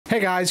Hey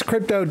guys,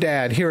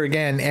 CryptoDad here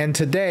again, and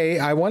today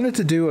I wanted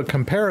to do a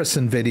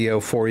comparison video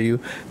for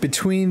you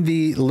between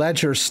the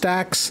Ledger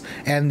Stax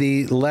and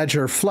the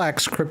Ledger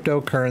Flex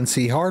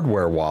cryptocurrency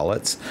hardware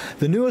wallets,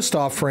 the newest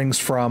offerings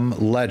from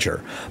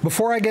Ledger.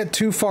 Before I get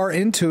too far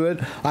into it,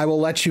 I will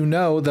let you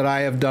know that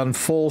I have done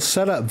full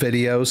setup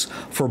videos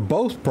for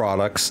both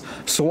products,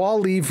 so I'll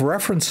leave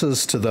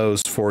references to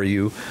those for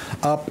you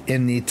up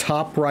in the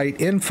top right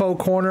info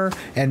corner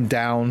and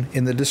down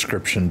in the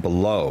description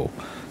below.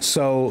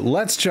 So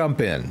let's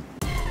jump in.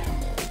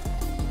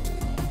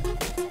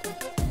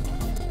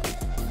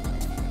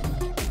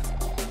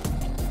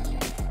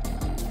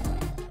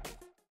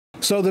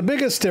 So the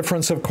biggest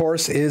difference, of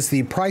course, is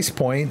the price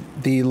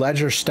point. The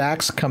Ledger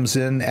Stax comes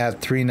in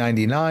at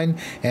 $399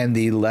 and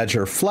the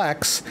Ledger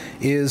Flex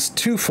is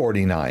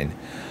 $249.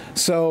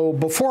 So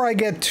before I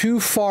get too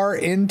far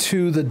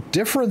into the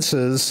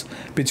differences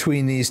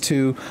between these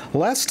two,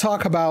 let's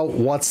talk about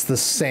what's the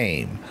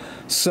same.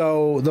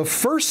 So the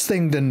first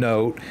thing to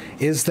note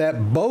is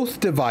that both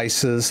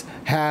devices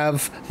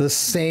have the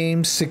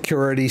same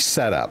security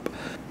setup.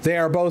 They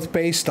are both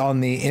based on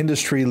the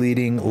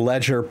industry-leading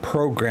Ledger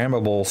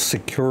programmable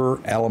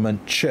secure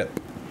element chip,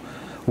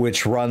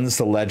 which runs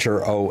the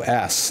Ledger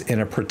OS in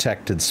a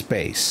protected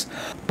space.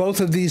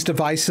 Both of these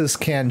devices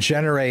can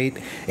generate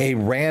a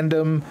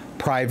random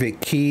private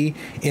key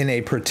in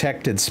a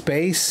protected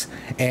space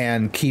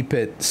and keep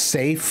it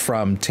safe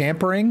from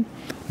tampering.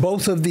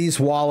 Both of these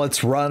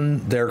wallets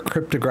run their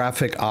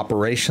cryptographic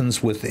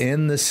operations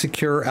within the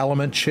secure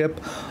element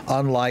chip,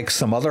 unlike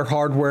some other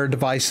hardware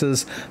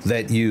devices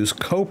that use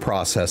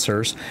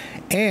coprocessors.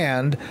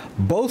 And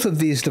both of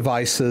these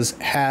devices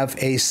have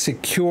a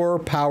secure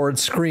powered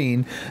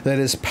screen that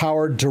is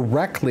powered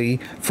directly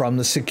from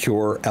the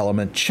secure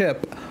element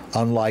chip,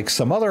 unlike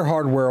some other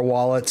hardware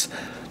wallets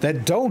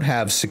that don't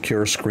have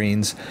secure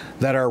screens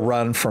that are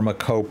run from a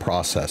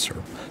coprocessor.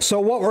 So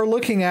what we're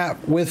looking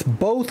at with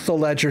both the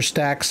Ledger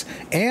Stax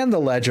and the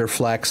Ledger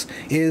Flex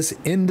is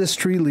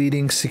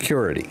industry-leading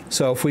security.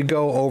 So if we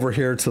go over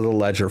here to the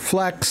Ledger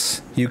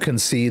Flex, you can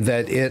see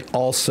that it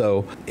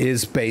also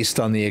is based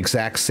on the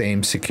exact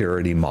same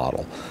security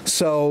model.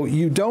 So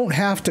you don't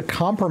have to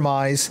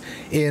compromise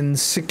in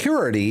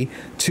security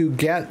to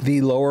get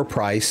the lower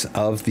price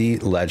of the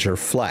Ledger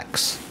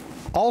Flex.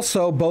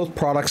 Also, both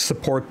products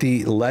support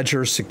the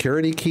Ledger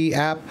Security Key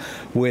app,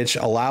 which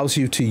allows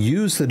you to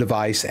use the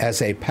device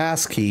as a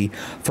passkey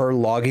for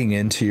logging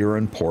into your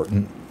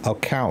important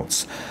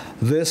accounts.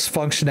 This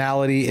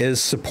functionality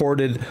is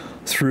supported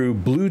through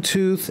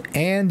Bluetooth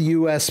and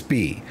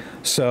USB,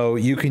 so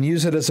you can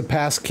use it as a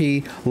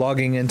passkey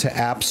logging into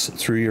apps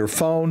through your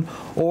phone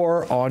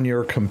or on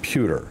your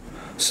computer.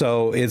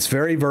 So it's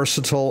very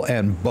versatile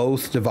and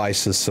both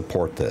devices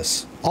support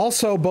this.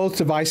 Also, both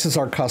devices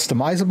are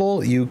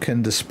customizable. You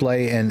can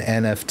display an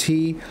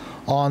NFT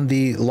on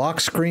the lock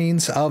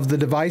screens of the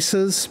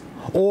devices,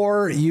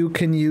 or you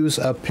can use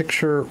a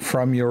picture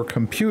from your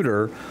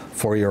computer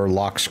for your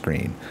lock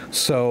screen.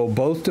 So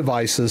both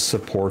devices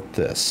support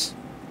this.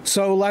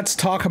 So let's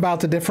talk about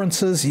the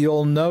differences.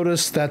 You'll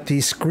notice that the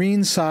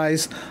screen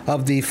size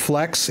of the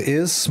Flex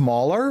is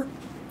smaller,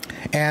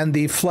 and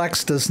the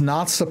Flex does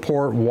not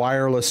support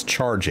wireless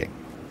charging.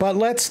 But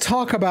let's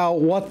talk about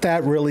what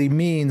that really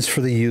means for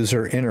the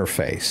user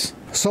interface.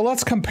 So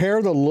let's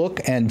compare the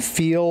look and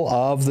feel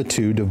of the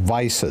two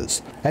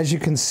devices. As you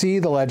can see,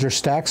 the Ledger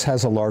Stax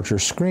has a larger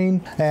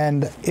screen,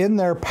 and in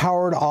their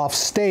powered off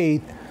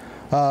state,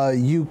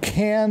 you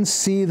can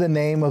see the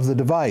name of the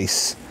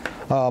device.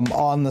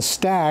 On the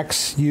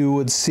Stax, you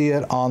would see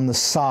it on the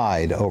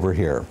side over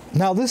here.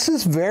 Now, this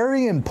is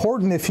very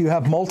important if you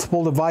have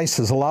multiple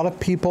devices. A lot of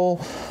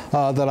people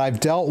that I've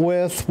dealt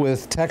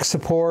with tech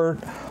support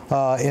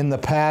in the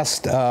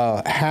past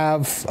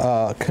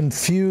have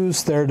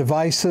confused their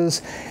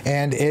devices,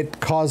 and it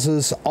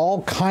causes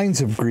all kinds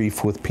of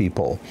grief with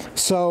people.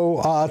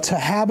 So to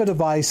have a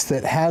device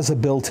that has a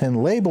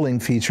built-in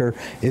labeling feature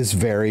is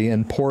very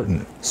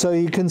important. So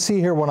you can see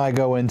here when I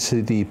go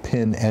into the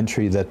pin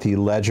entry that the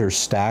Ledger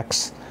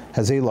Stax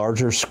has a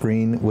larger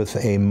screen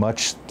with a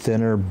much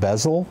thinner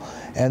bezel,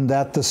 and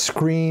that the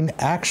screen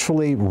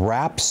actually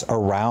wraps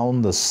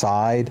around the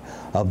side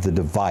of the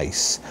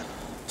device.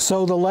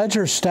 So the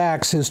Ledger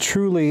Stax is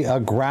truly a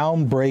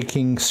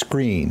groundbreaking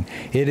screen.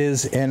 It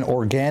is an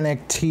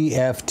organic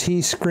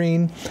TFT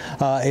screen.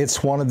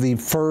 It's one of the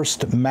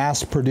first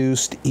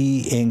mass-produced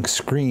e-ink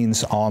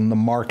screens on the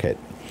market.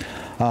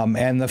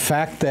 And the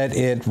fact that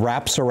it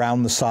wraps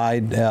around the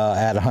side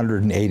at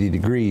 180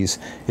 degrees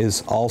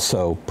is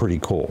also pretty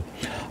cool.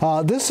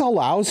 This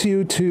allows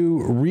you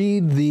to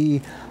read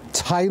the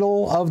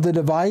title of the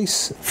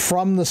device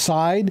from the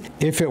side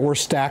if it were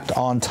stacked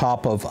on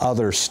top of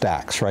other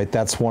stacks, right?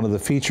 That's one of the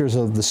features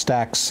of the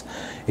Stax,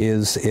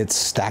 is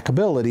its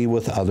stackability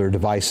with other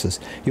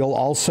devices. You'll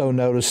also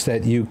notice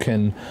that you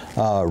can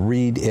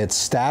read its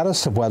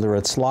status of whether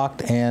it's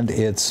locked and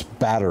its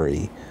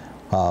battery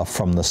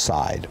from the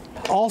side.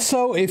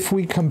 Also, if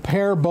we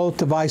compare both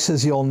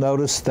devices, you'll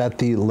notice that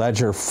the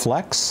Ledger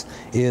Flex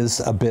is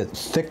a bit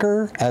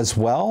thicker as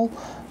well.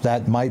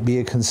 That might be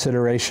a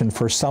consideration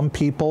for some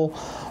people,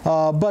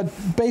 but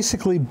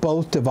basically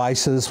both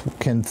devices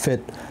can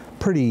fit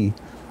pretty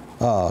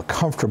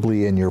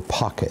comfortably in your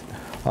pocket.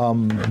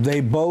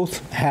 They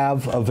both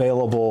have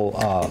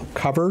available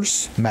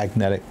covers,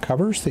 magnetic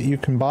covers that you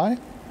can buy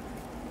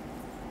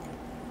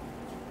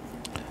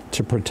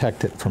to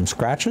protect it from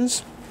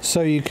scratches.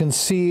 So you can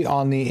see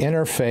on the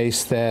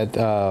interface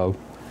that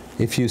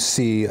if you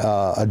see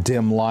a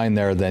dim line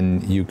there,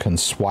 then you can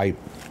swipe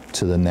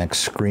to the next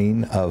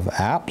screen of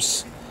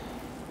apps.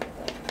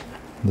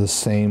 The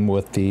same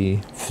with the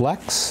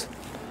Flex.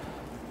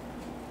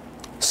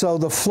 So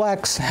the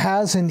Flex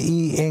has an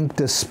e-ink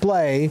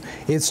display.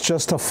 It's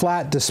just a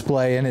flat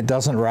display and it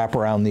doesn't wrap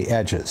around the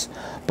edges.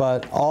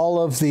 But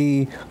all of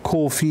the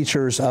cool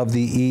features of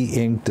the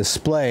e-ink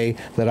display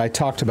that I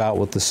talked about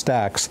with the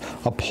Stax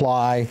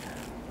apply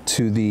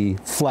to the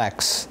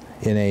Flex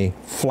in a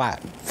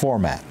flat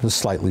format, just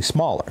slightly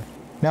smaller.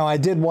 Now, I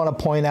did want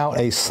to point out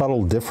a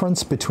subtle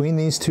difference between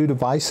these two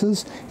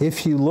devices.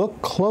 If you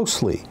look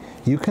closely,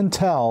 you can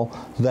tell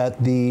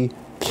that the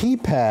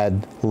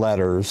keypad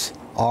letters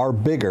are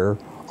bigger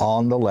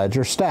on the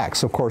Ledger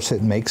Stax. Of course,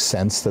 it makes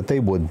sense that they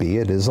would be.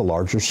 It is a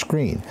larger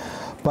screen.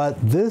 But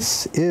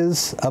this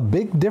is a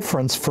big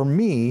difference for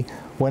me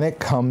when it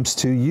comes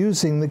to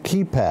using the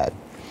keypad.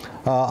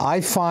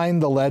 I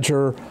find the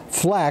Ledger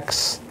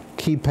Flex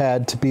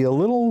keypad to be a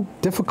little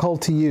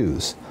difficult to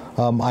use.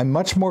 I'm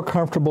much more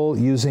comfortable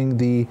using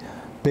the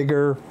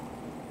bigger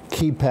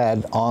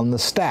keypad on the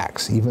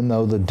Stax, even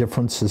though the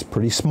difference is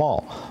pretty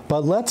small.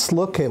 But let's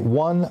look at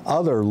one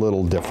other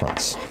little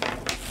difference.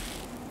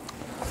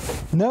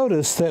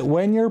 Notice that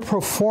when you're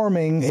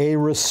performing a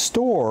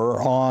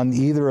restore on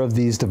either of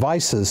these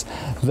devices,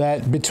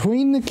 that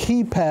between the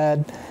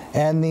keypad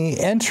and the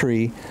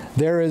entry,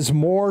 there is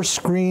more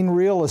screen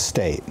real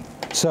estate.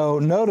 So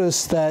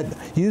notice that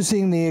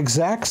using the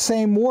exact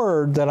same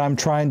word that I'm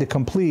trying to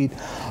complete,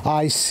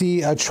 I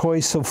see a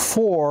choice of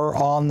 4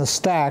 on the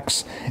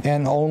Stax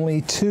and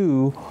only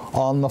 2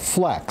 on the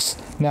Flex.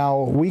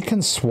 Now, we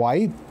can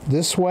swipe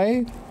this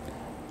way,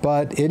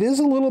 but it is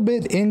a little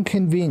bit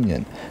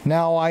inconvenient.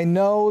 Now, I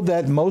know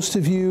that most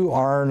of you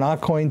are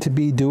not going to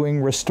be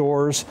doing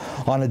restores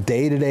on a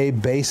day-to-day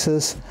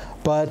basis,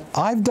 but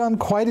I've done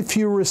quite a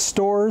few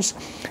restores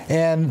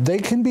and they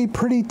can be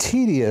pretty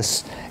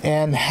tedious,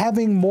 and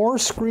having more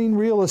screen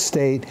real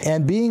estate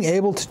and being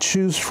able to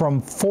choose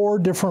from 4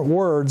 different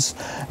words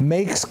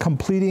makes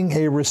completing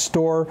a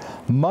restore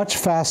much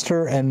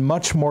faster and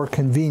much more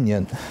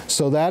convenient.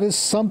 So that is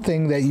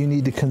something that you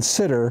need to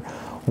consider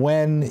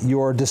when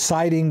you're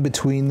deciding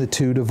between the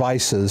two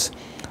devices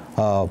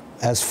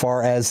as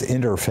far as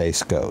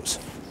interface goes.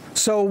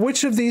 So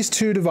which of these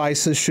two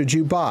devices should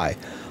you buy?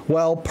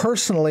 Well,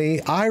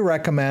 personally, I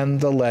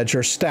recommend the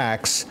Ledger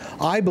Stax.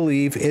 I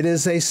believe it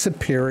is a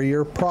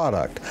superior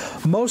product,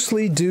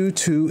 mostly due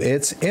to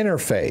its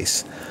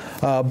interface.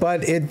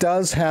 But it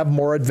does have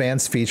more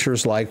advanced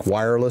features like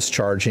wireless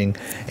charging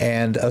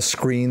and a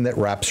screen that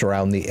wraps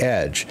around the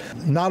edge.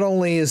 Not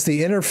only is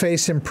the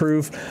interface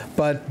improved,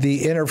 but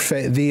the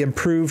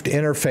improved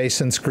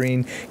interface and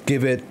screen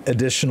give it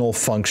additional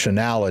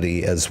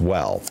functionality as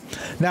well.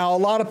 Now, a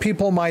lot of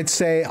people might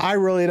say, I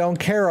really don't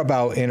care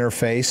about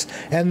interface,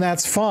 and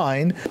that's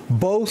fine.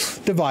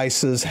 Both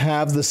devices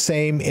have the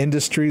same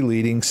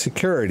industry-leading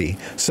security,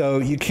 so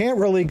you can't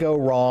really go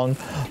wrong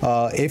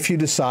if you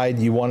decide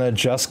you want to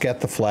just get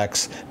the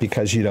Flex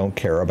because you don't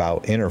care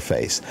about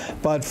interface.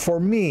 But for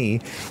me,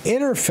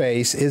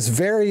 interface is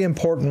very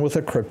important with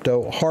a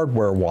crypto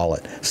hardware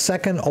wallet,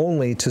 second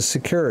only to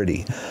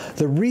security.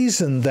 The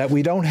reason that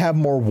we don't have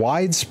more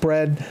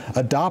widespread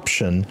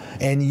adoption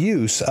and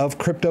use of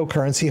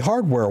cryptocurrency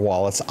hardware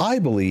wallets, I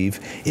believe,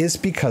 is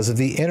because of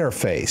the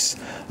interface.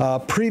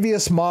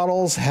 Previous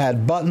models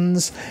had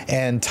buttons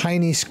and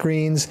tiny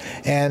screens,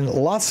 and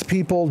lots of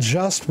people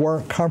just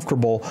weren't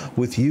comfortable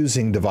with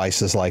using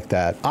devices like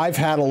that. I've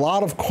had a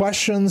lot of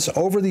questions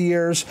over the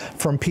years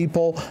from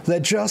people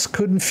that just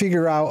couldn't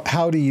figure out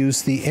how to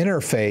use the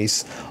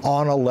interface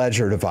on a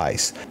Ledger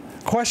device.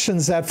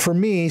 Questions that for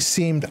me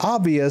seemed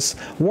obvious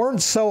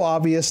weren't so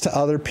obvious to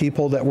other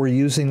people that were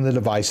using the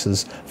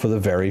devices for the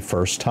very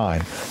first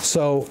time.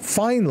 So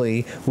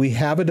finally, we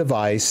have a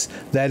device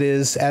that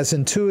is as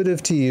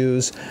intuitive to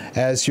use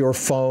as your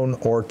phone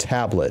or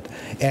tablet.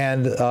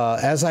 And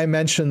as I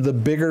mentioned, the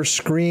bigger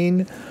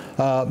screen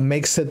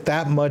makes it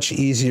that much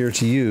easier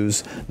to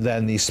use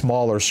than the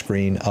smaller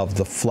screen of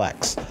the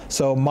Flex.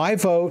 So my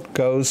vote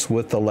goes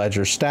with the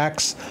Ledger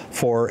Stax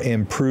for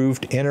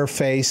improved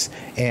interface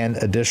and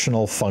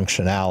additional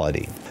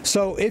functionality.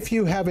 So if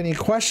you have any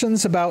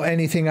questions about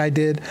anything I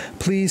did,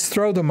 please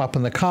throw them up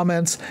in the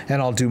comments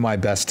and I'll do my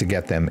best to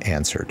get them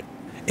answered.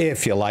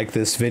 If you like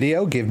this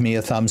video, give me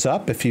a thumbs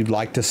up. If you'd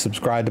like to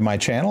subscribe to my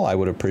channel, I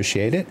would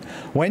appreciate it.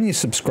 When you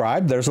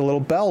subscribe, there's a little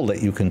bell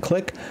that you can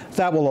click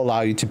that will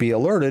allow you to be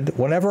alerted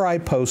whenever I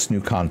post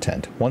new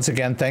content. Once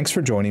again, thanks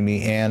for joining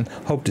me and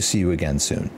hope to see you again soon.